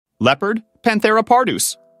Leopard, Panthera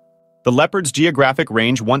pardus. The leopard's geographic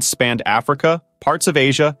range once spanned Africa, parts of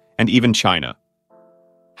Asia, and even China.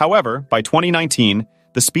 However, by 2019,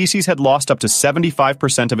 the species had lost up to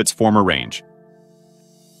 75% of its former range.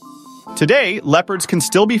 Today, leopards can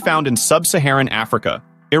still be found in sub-Saharan Africa,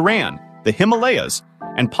 Iran, the Himalayas,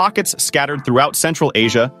 and pockets scattered throughout Central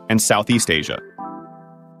Asia and Southeast Asia.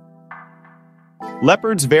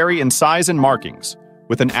 Leopards vary in size and markings,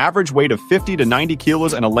 with an average weight of 50 to 90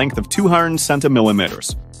 kilos and a length of 200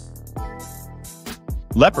 centimeters.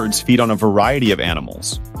 Leopards feed on a variety of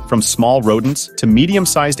animals, from small rodents to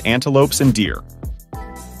medium-sized antelopes and deer.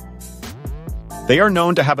 They are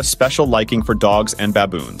known to have a special liking for dogs and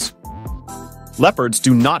baboons. Leopards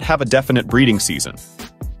do not have a definite breeding season.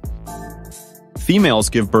 Females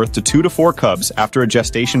give birth to 2 to 4 cubs after a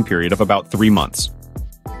gestation period of about 3 months.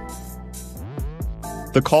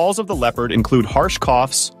 The calls of the leopard include harsh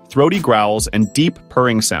coughs, throaty growls, and deep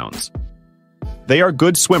purring sounds. They are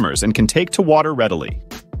good swimmers and can take to water readily.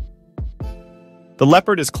 The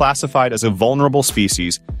leopard is classified as a vulnerable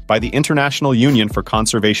species by the International Union for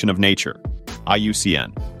Conservation of Nature,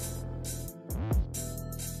 IUCN.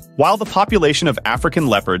 While the population of African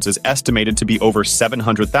leopards is estimated to be over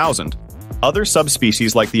 700,000, other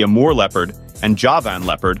subspecies like the Amur leopard and Javan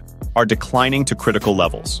leopard are declining to critical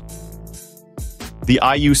levels. The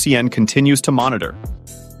IUCN continues to monitor.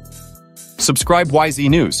 Subscribe Yzee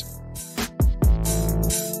News.